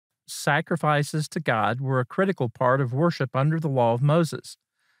sacrifices to God were a critical part of worship under the law of Moses.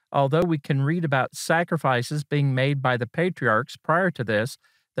 Although we can read about sacrifices being made by the patriarchs prior to this,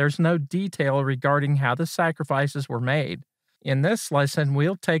 there's no detail regarding how the sacrifices were made. In this lesson,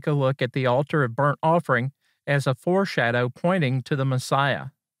 we'll take a look at the altar of burnt offering as a foreshadow pointing to the Messiah.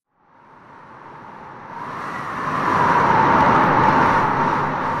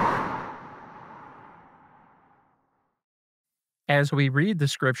 As we read the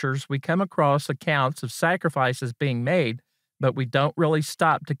scriptures, we come across accounts of sacrifices being made, but we don't really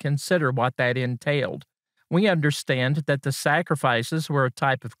stop to consider what that entailed. We understand that the sacrifices were a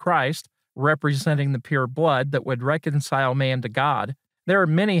type of Christ, representing the pure blood that would reconcile man to God. There are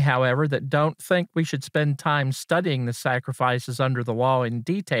many, however, that don't think we should spend time studying the sacrifices under the law in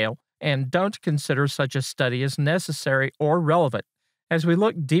detail and don't consider such a study as necessary or relevant. As we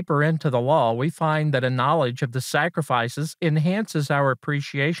look deeper into the law, we find that a knowledge of the sacrifices enhances our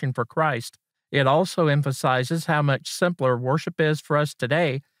appreciation for Christ. It also emphasizes how much simpler worship is for us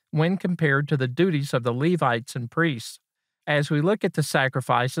today when compared to the duties of the Levites and priests. As we look at the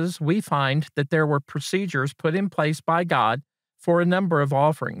sacrifices, we find that there were procedures put in place by God for a number of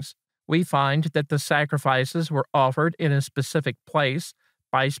offerings. We find that the sacrifices were offered in a specific place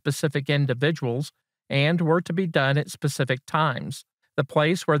by specific individuals and were to be done at specific times. The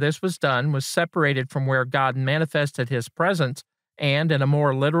place where this was done was separated from where God manifested His presence, and in a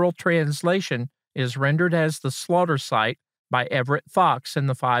more literal translation is rendered as the slaughter site by Everett Fox in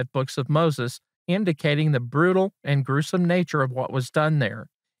the 5 Books of Moses, indicating the brutal and gruesome nature of what was done there.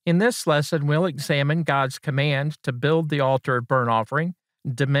 In this lesson, we'll examine God's command to build the altar of burnt offering,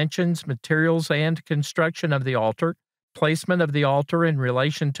 dimensions, materials, and construction of the altar, placement of the altar in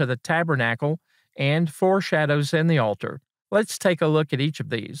relation to the tabernacle, and foreshadows in the altar. Let's take a look at each of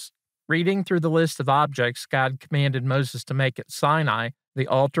these. Reading through the list of objects God commanded Moses to make at Sinai, the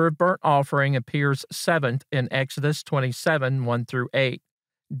altar of burnt offering appears 7th in Exodus 27, 1-8.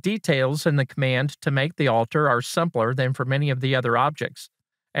 Details in the command to make the altar are simpler than for many of the other objects.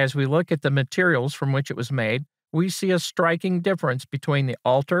 As we look at the materials from which it was made, we see a striking difference between the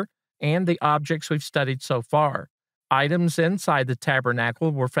altar and the objects we've studied so far. Items inside the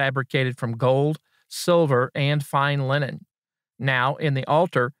tabernacle were fabricated from gold, silver, and fine linen. Now, in the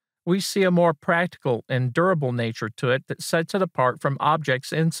altar, we see a more practical and durable nature to it that sets it apart from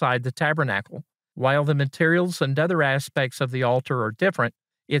objects inside the tabernacle. While the materials and other aspects of the altar are different,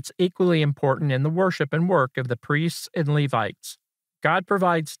 it's equally important in the worship and work of the priests and Levites. God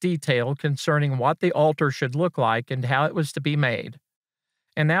provides detail concerning what the altar should look like and how it was to be made.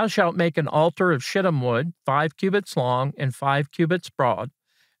 And thou shalt make an altar of shittim wood, 5 cubits long and 5 cubits broad.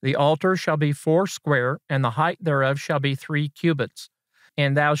 The altar shall be 4 square, and the height thereof shall be 3 cubits.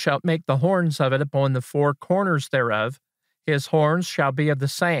 And thou shalt make the horns of it upon the 4 corners thereof. His horns shall be of the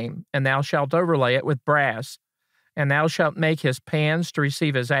same, and thou shalt overlay it with brass. And thou shalt make his pans to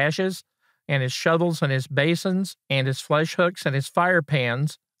receive his ashes, and his shovels and his basins, and his flesh hooks and his fire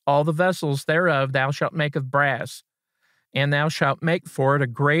pans. All the vessels thereof thou shalt make of brass. And thou shalt make for it a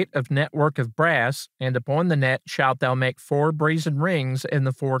grate of network of brass, and upon the net shalt thou make 4 brazen rings in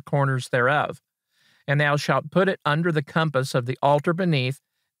the 4 corners thereof. And thou shalt put it under the compass of the altar beneath,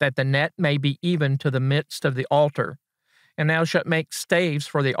 that the net may be even to the midst of the altar. And thou shalt make staves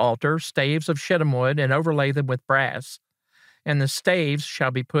for the altar, staves of shittim wood, and overlay them with brass. And the staves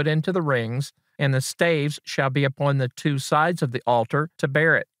shall be put into the rings, and the staves shall be upon the 2 sides of the altar to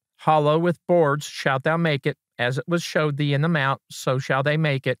bear it. Hollow with boards shalt thou make it, as it was showed thee in the mount, so shall they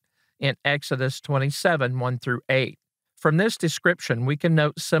make it, in Exodus 27, 1-8. From this description, we can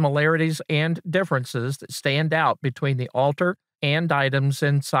note similarities and differences that stand out between the altar and items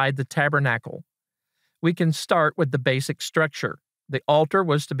inside the tabernacle. We can start with the basic structure. The altar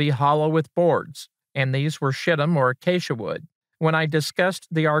was to be hollow with boards, and these were shittim or acacia wood. When I discussed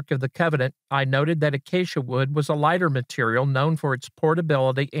the Ark of the Covenant, I noted that acacia wood was a lighter material known for its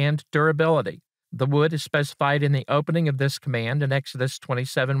portability and durability. The wood is specified in the opening of this command in Exodus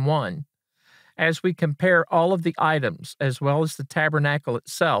 27:1. As we compare all of the items, as well as the tabernacle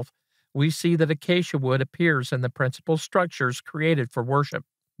itself, we see that acacia wood appears in the principal structures created for worship.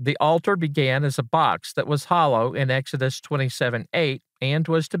 The altar began as a box that was hollow in Exodus 27:8 and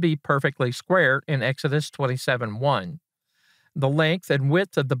was to be perfectly square in Exodus 27:1. The length and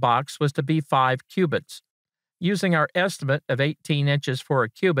width of the box was to be 5 cubits. Using our estimate of 18 inches for a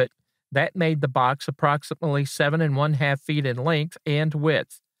cubit, that made the box approximately 7½ feet in length and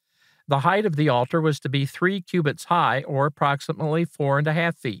width. The height of the altar was to be 3 cubits high, or approximately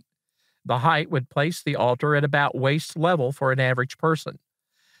 4½ feet. The height would place the altar at about waist level for an average person.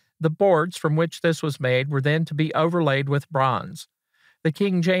 The boards from which this was made were then to be overlaid with bronze. The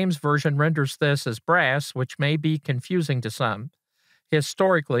King James Version renders this as brass, which may be confusing to some.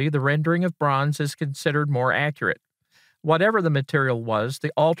 Historically, the rendering of bronze is considered more accurate. Whatever the material was,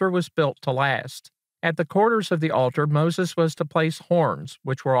 the altar was built to last. At the corners of the altar, Moses was to place horns,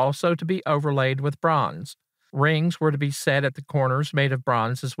 which were also to be overlaid with bronze. Rings were to be set at the corners made of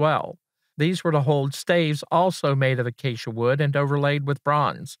bronze as well. These were to hold staves also made of acacia wood and overlaid with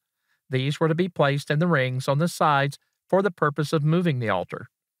bronze. These were to be placed in the rings on the sides for the purpose of moving the altar.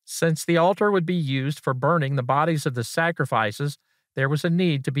 Since the altar would be used for burning the bodies of the sacrifices, there was a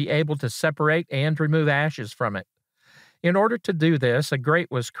need to be able to separate and remove ashes from it. In order to do this, a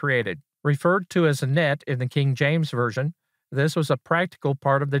grate was created, referred to as a net in the King James Version. This was a practical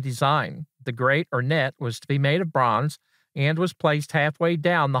part of the design. The grate or net was to be made of bronze and was placed halfway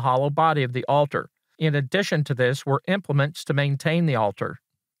down the hollow body of the altar. In addition to this were implements to maintain the altar.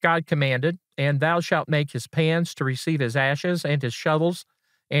 God commanded, "And thou shalt make his pans to receive his ashes, and his shovels,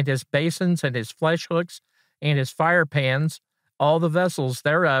 and his basins, and his flesh hooks, and his fire pans. All the vessels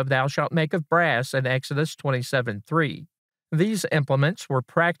thereof thou shalt make of brass," in Exodus 27:3. These implements were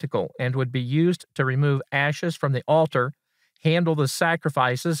practical and would be used to remove ashes from the altar, handle the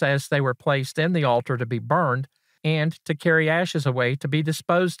sacrifices as they were placed in the altar to be burned, and to carry ashes away to be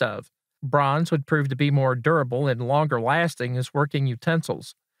disposed of. Bronze would prove to be more durable and longer lasting as working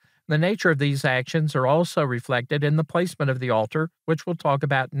utensils. The nature of these actions are also reflected in the placement of the altar, which we'll talk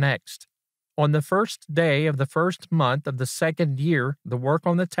about next. On the first day of the first month of the second year, the work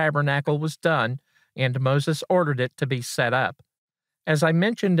on the tabernacle was done, and Moses ordered it to be set up. As I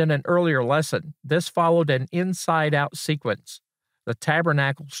mentioned in an earlier lesson, this followed an inside-out sequence. The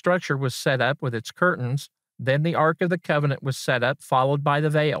tabernacle structure was set up with its curtains, then the Ark of the Covenant was set up, followed by the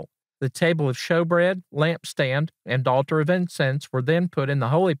veil. The table of showbread, lampstand, and altar of incense were then put in the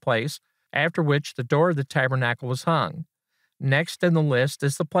holy place, after which the door of the tabernacle was hung. Next in the list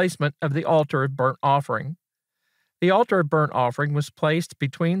is the placement of the altar of burnt offering. The altar of burnt offering was placed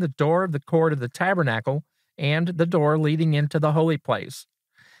between the door of the court of the tabernacle and the door leading into the holy place.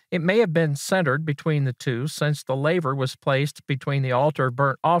 It may have been centered between the two, since the laver was placed between the altar of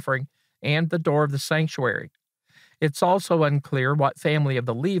burnt offering and the door of the sanctuary. It's also unclear what family of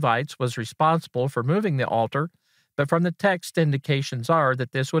the Levites was responsible for moving the altar, but from the text indications are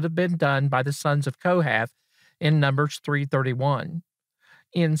that this would have been done by the sons of Kohath in Numbers 3:31.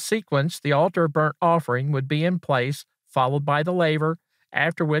 In sequence, the altar of burnt offering would be in place, followed by the laver,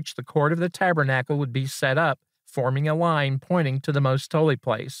 after which the court of the tabernacle would be set up, forming a line pointing to the most holy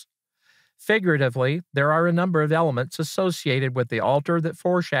place. Figuratively, there are a number of elements associated with the altar that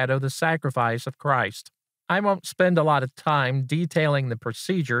foreshadow the sacrifice of Christ. I won't spend a lot of time detailing the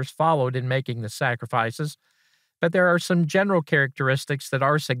procedures followed in making the sacrifices, but there are some general characteristics that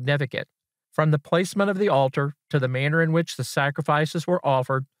are significant. From the placement of the altar to the manner in which the sacrifices were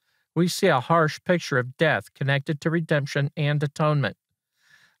offered, we see a harsh picture of death connected to redemption and atonement.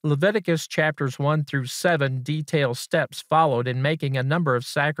 Leviticus chapters 1 through 7 detail steps followed in making a number of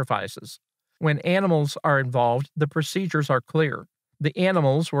sacrifices. When animals are involved, the procedures are clear. The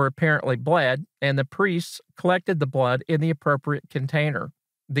animals were apparently bled, and the priests collected the blood in the appropriate container.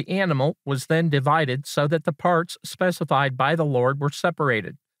 The animal was then divided so that the parts specified by the Lord were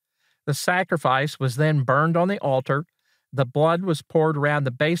separated. The sacrifice was then burned on the altar. The blood was poured around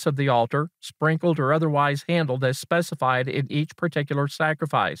the base of the altar, sprinkled or otherwise handled as specified in each particular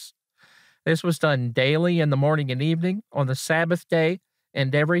sacrifice. This was done daily in the morning and evening, on the Sabbath day,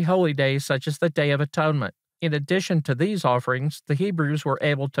 and every holy day such as the Day of Atonement. In addition to these offerings, the Hebrews were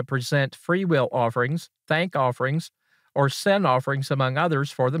able to present free will offerings, thank offerings, or sin offerings, among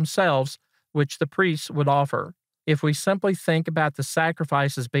others, for themselves, which the priests would offer. If we simply think about the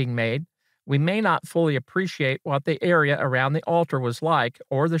sacrifices being made, we may not fully appreciate what the area around the altar was like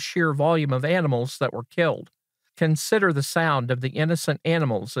or the sheer volume of animals that were killed. Consider the sound of the innocent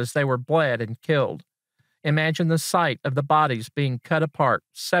animals as they were bled and killed. Imagine the sight of the bodies being cut apart,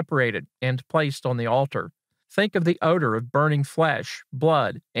 separated, and placed on the altar. Think of the odor of burning flesh,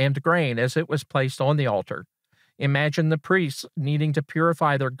 blood, and grain as it was placed on the altar. Imagine the priests needing to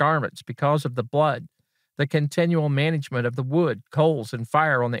purify their garments because of the blood, the continual management of the wood, coals, and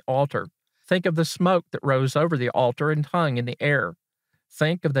fire on the altar. Think of the smoke that rose over the altar and hung in the air.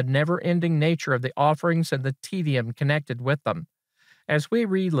 Think of the never-ending nature of the offerings and the tedium connected with them. As we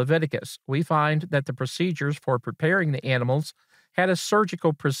read Leviticus, we find that the procedures for preparing the animals had a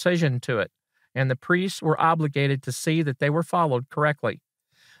surgical precision to it, and the priests were obligated to see that they were followed correctly.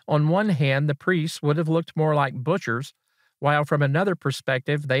 On one hand, the priests would have looked more like butchers, while from another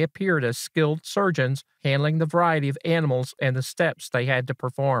perspective they appeared as skilled surgeons handling the variety of animals and the steps they had to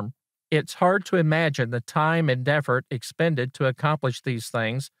perform. It's hard to imagine the time and effort expended to accomplish these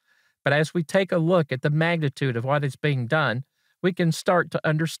things, but as we take a look at the magnitude of what is being done, we can start to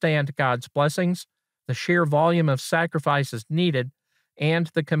understand God's blessings, the sheer volume of sacrifices needed, and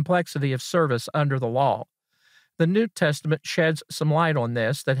the complexity of service under the law. The New Testament sheds some light on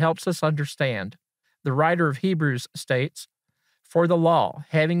this that helps us understand. The writer of Hebrews states, "For the law,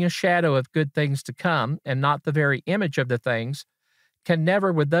 having a shadow of good things to come, and not the very image of the things, can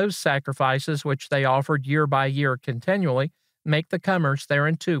never with those sacrifices which they offered year by year continually make the comers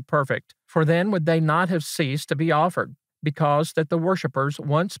thereunto perfect. For then would they not have ceased to be offered, because that the worshippers,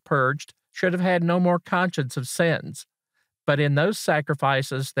 once purged, should have had no more conscience of sins. But in those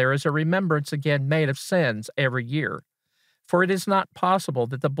sacrifices there is a remembrance again made of sins every year. For it is not possible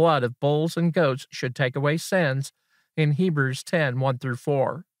that the blood of bulls and goats should take away sins," in Hebrews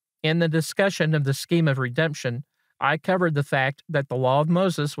 10:1-4. In the discussion of the scheme of redemption, I covered the fact that the law of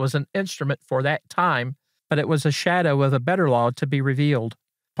Moses was an instrument for that time, but it was a shadow of a better law to be revealed.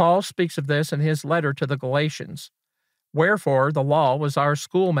 Paul speaks of this in his letter to the Galatians. "Wherefore the law was our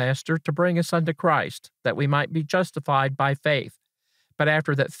schoolmaster to bring us unto Christ, that we might be justified by faith. But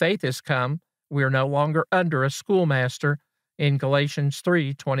after that faith is come, we are no longer under a schoolmaster," in Galatians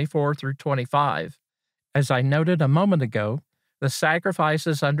 3:24-25. As I noted a moment ago, the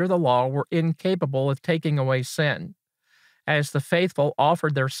sacrifices under the law were incapable of taking away sin. As the faithful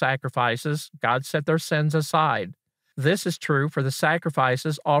offered their sacrifices, God set their sins aside. This is true for the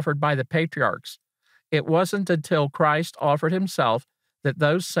sacrifices offered by the patriarchs. It wasn't until Christ offered himself that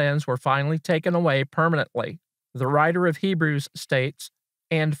those sins were finally taken away permanently. The writer of Hebrews states,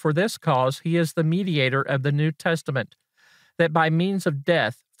 "And for this cause he is the mediator of the New Testament, that by means of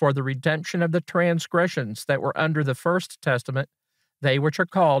death, for the redemption of the transgressions that were under the first testament, they which are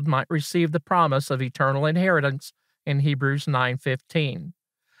called might receive the promise of eternal inheritance," in Hebrews 9:15.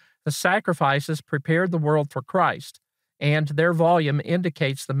 The sacrifices prepared the world for Christ, and their volume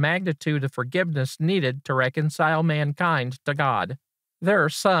indicates the magnitude of forgiveness needed to reconcile mankind to God. There are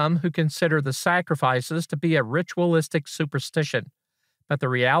some who consider the sacrifices to be a ritualistic superstition, but the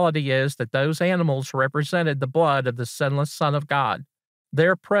reality is that those animals represented the blood of the sinless Son of God.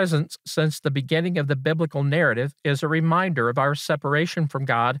 Their presence since the beginning of the biblical narrative is a reminder of our separation from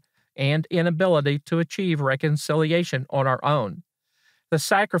God and inability to achieve reconciliation on our own. The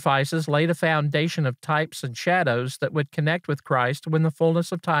sacrifices laid a foundation of types and shadows that would connect with Christ when the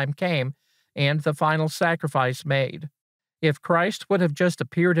fullness of time came and the final sacrifice made. If Christ would have just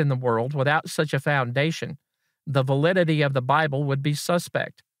appeared in the world without such a foundation, the validity of the Bible would be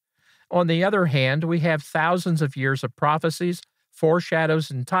suspect. On the other hand, we have thousands of years of prophecies,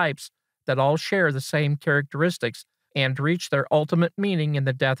 foreshadows, and types that all share the same characteristics and reach their ultimate meaning in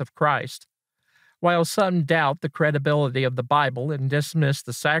the death of Christ. While some doubt the credibility of the Bible and dismiss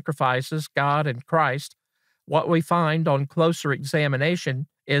the sacrifices, God and Christ, what we find on closer examination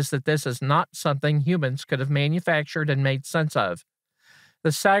is that this is not something humans could have manufactured and made sense of.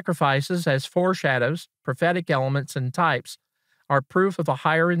 The sacrifices as foreshadows, prophetic elements, and types are proof of a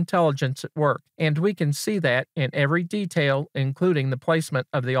higher intelligence at work, and we can see that in every detail, including the placement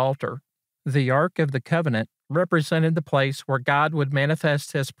of the altar. The Ark of the Covenant represented the place where God would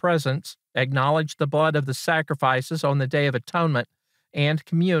manifest his presence, acknowledge the blood of the sacrifices on the Day of Atonement, and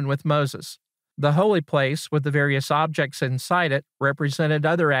commune with Moses. The holy place, with the various objects inside it, represented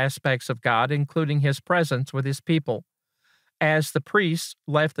other aspects of God, including his presence with his people. As the priests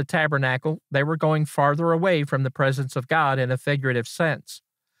left the tabernacle, they were going farther away from the presence of God in a figurative sense.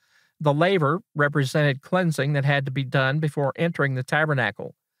 The laver represented cleansing that had to be done before entering the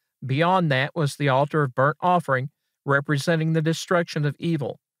tabernacle. Beyond that was the altar of burnt offering, representing the destruction of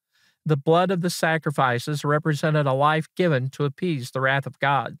evil. The blood of the sacrifices represented a life given to appease the wrath of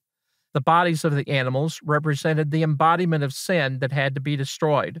God. The bodies of the animals represented the embodiment of sin that had to be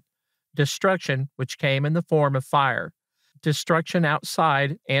destroyed, destruction which came in the form of fire, destruction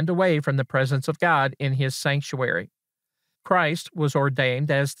outside and away from the presence of God in his sanctuary. Christ was ordained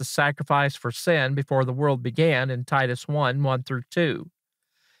as the sacrifice for sin before the world began in Titus 1:1-2.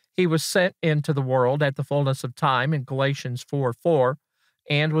 He was sent into the world at the fullness of time in Galatians 4:4,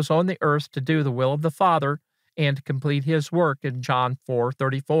 and was on the earth to do the will of the Father and complete his work in John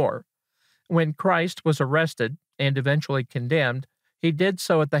 4:34. When Christ was arrested and eventually condemned, he did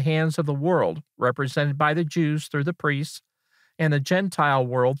so at the hands of the world, represented by the Jews through the priests, and the Gentile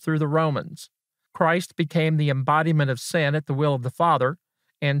world through the Romans. Christ became the embodiment of sin at the will of the Father,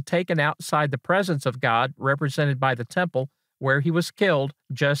 and taken outside the presence of God, represented by the temple, where he was killed,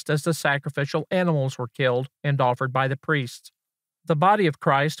 just as the sacrificial animals were killed and offered by the priests. The body of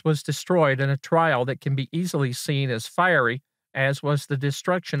Christ was destroyed in a trial that can be easily seen as fiery, as was the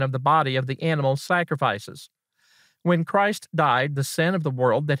destruction of the body of the animal sacrifices. When Christ died, the sin of the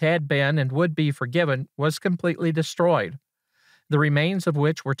world that had been and would be forgiven was completely destroyed, the remains of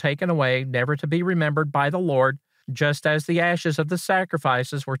which were taken away, never to be remembered by the Lord, just as the ashes of the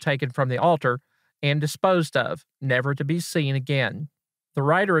sacrifices were taken from the altar and disposed of, never to be seen again. The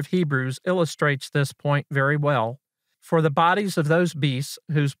writer of Hebrews illustrates this point very well. For the bodies of those beasts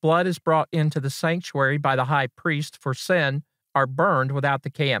whose blood is brought into the sanctuary by the high priest for sin are burned without the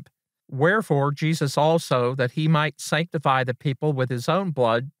camp. Wherefore Jesus also, that he might sanctify the people with his own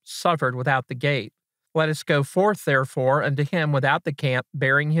blood, suffered without the gate. Let us go forth therefore unto him without the camp,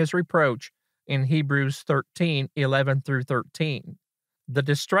 bearing his reproach, in Hebrews 13:11-13. The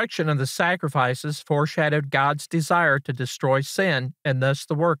destruction of the sacrifices foreshadowed God's desire to destroy sin, and thus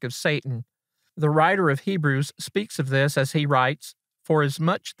the work of Satan. The writer of Hebrews speaks of this as he writes,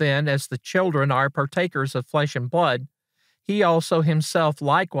 "Forasmuch then as the children are partakers of flesh and blood, he also himself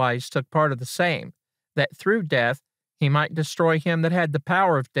likewise took part of the same, that through death he might destroy him that had the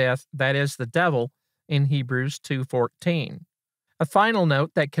power of death, that is, the devil," in Hebrews 2:14. A final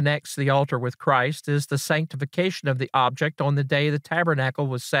note that connects the altar with Christ is the sanctification of the object on the day the tabernacle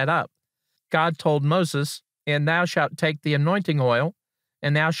was set up. God told Moses, "And thou shalt take the anointing oil,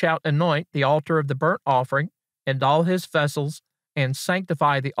 and thou shalt anoint the altar of the burnt offering, and all his vessels, and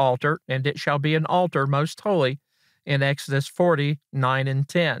sanctify the altar, and it shall be an altar most holy," in Exodus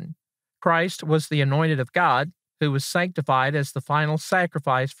 40:9-10. Christ was the anointed of God, who was sanctified as the final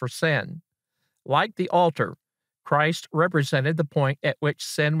sacrifice for sin. Like the altar, Christ represented the point at which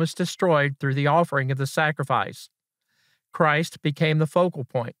sin was destroyed through the offering of the sacrifice. Christ became the focal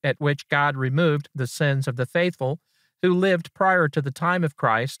point at which God removed the sins of the faithful who lived prior to the time of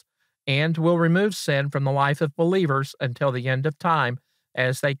Christ, and will remove sin from the life of believers until the end of time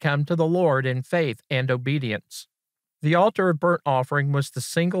as they come to the Lord in faith and obedience. The altar of burnt offering was the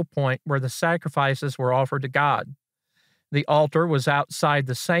single point where the sacrifices were offered to God. The altar was outside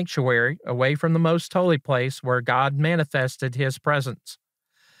the sanctuary, away from the most holy place where God manifested his presence.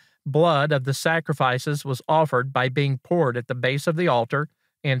 Blood of the sacrifices was offered by being poured at the base of the altar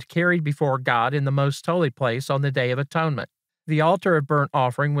and carried before God in the most holy place on the Day of Atonement. The altar of burnt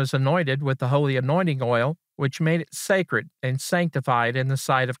offering was anointed with the holy anointing oil, which made it sacred and sanctified in the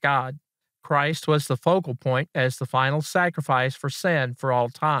sight of God. Christ was the focal point as the final sacrifice for sin for all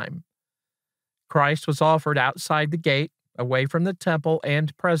time. Christ was offered outside the gate, away from the temple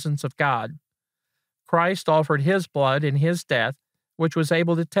and presence of God. Christ offered his blood in his death, which was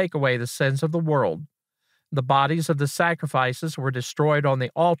able to take away the sins of the world. The bodies of the sacrifices were destroyed on the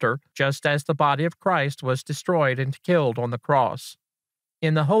altar, just as the body of Christ was destroyed and killed on the cross.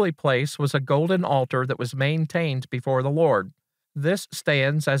 In the holy place was a golden altar that was maintained before the Lord. This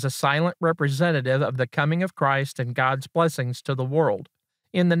stands as a silent representative of the coming of Christ and God's blessings to the world.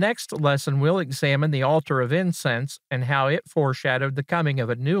 In the next lesson, we'll examine the altar of incense and how it foreshadowed the coming of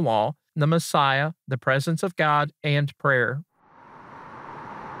a new law, the Messiah, the presence of God, and prayer.